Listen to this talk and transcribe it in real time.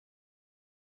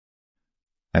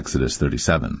Exodus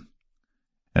 37.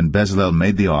 And Bezalel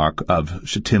made the ark of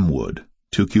shittim wood.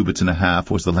 2 cubits and a half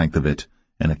was the length of it,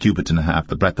 and 1 cubit and a half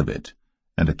the breadth of it,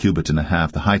 and 1 cubit and a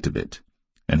half the height of it.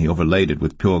 And he overlaid it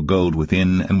with pure gold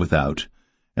within and without,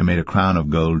 and made a crown of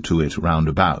gold to it round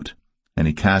about. And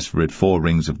he cast for it 4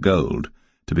 rings of gold,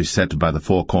 to be set by the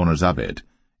 4 corners of it,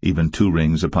 even 2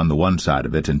 rings upon the one side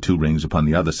of it, and 2 rings upon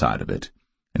the other side of it.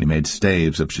 And he made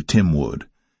staves of shittim wood,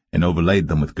 and overlaid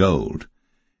them with gold.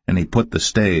 And he put the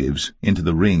staves into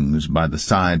the rings by the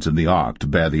sides of the ark to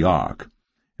bear the ark.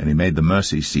 And he made the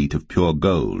mercy seat of pure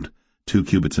gold. 2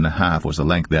 cubits and a half was the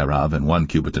length thereof, and 1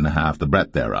 cubit and a half the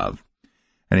breadth thereof.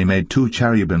 And he made 2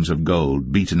 cherubims of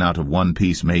gold, beaten out of one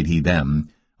piece made he them,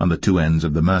 on the 2 ends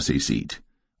of the mercy seat,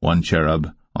 1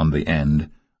 cherub on the end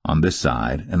on this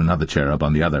side, and another cherub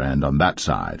on the other end on that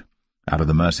side. Out of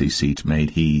the mercy seat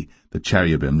made he the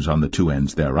cherubims on the 2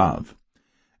 ends thereof.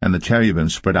 And the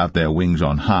cherubims spread out their wings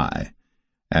on high,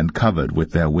 and covered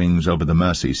with their wings over the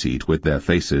mercy seat with their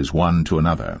faces one to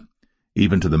another.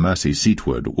 Even to the mercy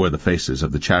seatward were the faces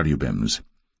of the cherubims.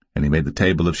 And he made the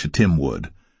table of shittim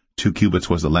wood. 2 cubits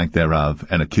was the length thereof,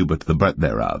 and 1 cubit the breadth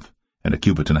thereof, and 1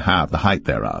 cubit and a half the height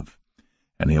thereof.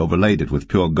 And he overlaid it with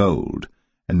pure gold,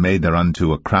 and made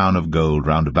thereunto a crown of gold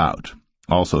round about.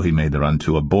 Also he made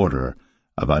thereunto a border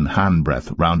of an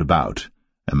handbreadth round about,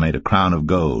 and made a crown of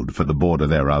gold for the border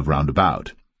thereof round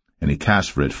about. And he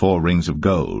cast for it 4 rings of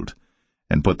gold,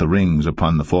 and put the rings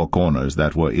upon the 4 corners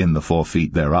that were in the 4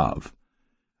 feet thereof.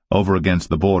 Over against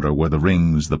the border were the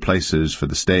rings, the places for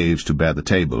the staves to bear the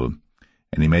table.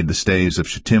 And he made the staves of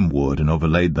shittim wood, and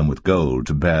overlaid them with gold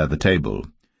to bear the table.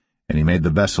 And he made the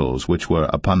vessels which were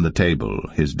upon the table,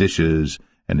 his dishes,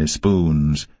 and his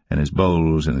spoons, and his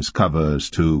bowls, and his covers,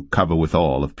 to cover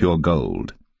withal of pure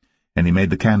gold. And he made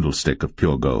the candlestick of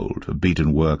pure gold. Of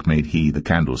beaten work made he the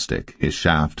candlestick. His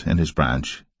shaft and his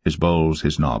branch, his bowls,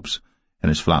 his knobs, and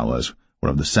his flowers were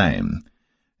of the same.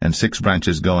 And 6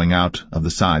 branches going out of the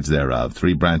sides thereof,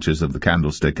 3 branches of the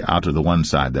candlestick out of the one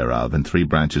side thereof, and 3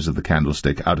 branches of the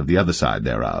candlestick out of the other side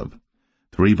thereof.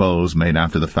 3 bowls made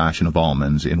after the fashion of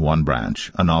almonds in one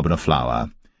branch, a knob and a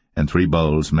flower, and 3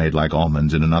 bowls made like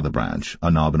almonds in another branch, a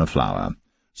knob and a flower.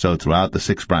 So throughout the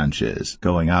 6 branches,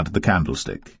 going out of the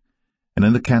candlestick. And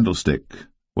in the candlestick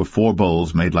were 4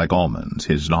 bowls made like almonds,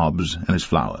 his knobs and his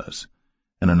flowers,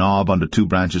 and a knob under 2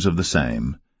 branches of the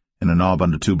same, and a knob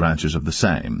under 2 branches of the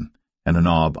same, and a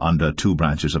knob under 2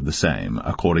 branches of the same,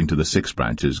 according to the 6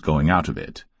 branches going out of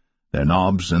it. Their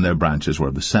knobs and their branches were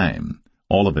of the same.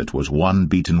 All of it was one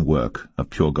beaten work of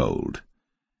pure gold.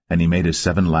 And he made his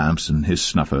 7 lamps, and his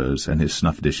snuffers, and his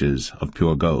snuff dishes of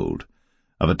pure gold.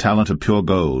 Of a talent of pure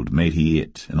gold made he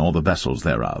it, and all the vessels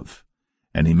thereof.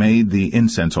 And he made the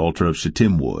incense altar of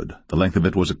shittim wood. The length of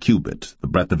it was 1 cubit, the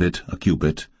breadth of it 1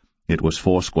 cubit. It was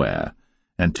 4 square,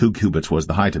 and 2 cubits was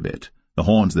the height of it. The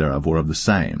horns thereof were of the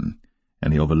same.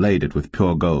 And he overlaid it with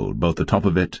pure gold, both the top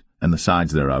of it and the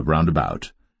sides thereof round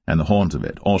about, and the horns of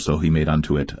it. Also he made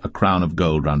unto it a crown of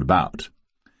gold round about.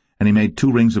 And he made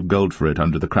 2 rings of gold for it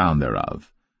under the crown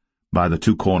thereof, by the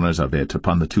 2 corners of it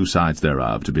upon the 2 sides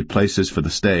thereof, to be places for the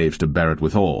staves to bear it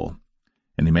withal.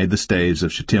 And he made the staves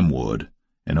of shittim wood,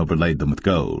 and overlaid them with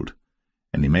gold.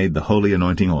 And he made the holy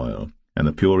anointing oil, and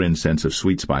the pure incense of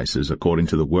sweet spices, according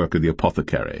to the work of the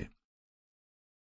apothecary.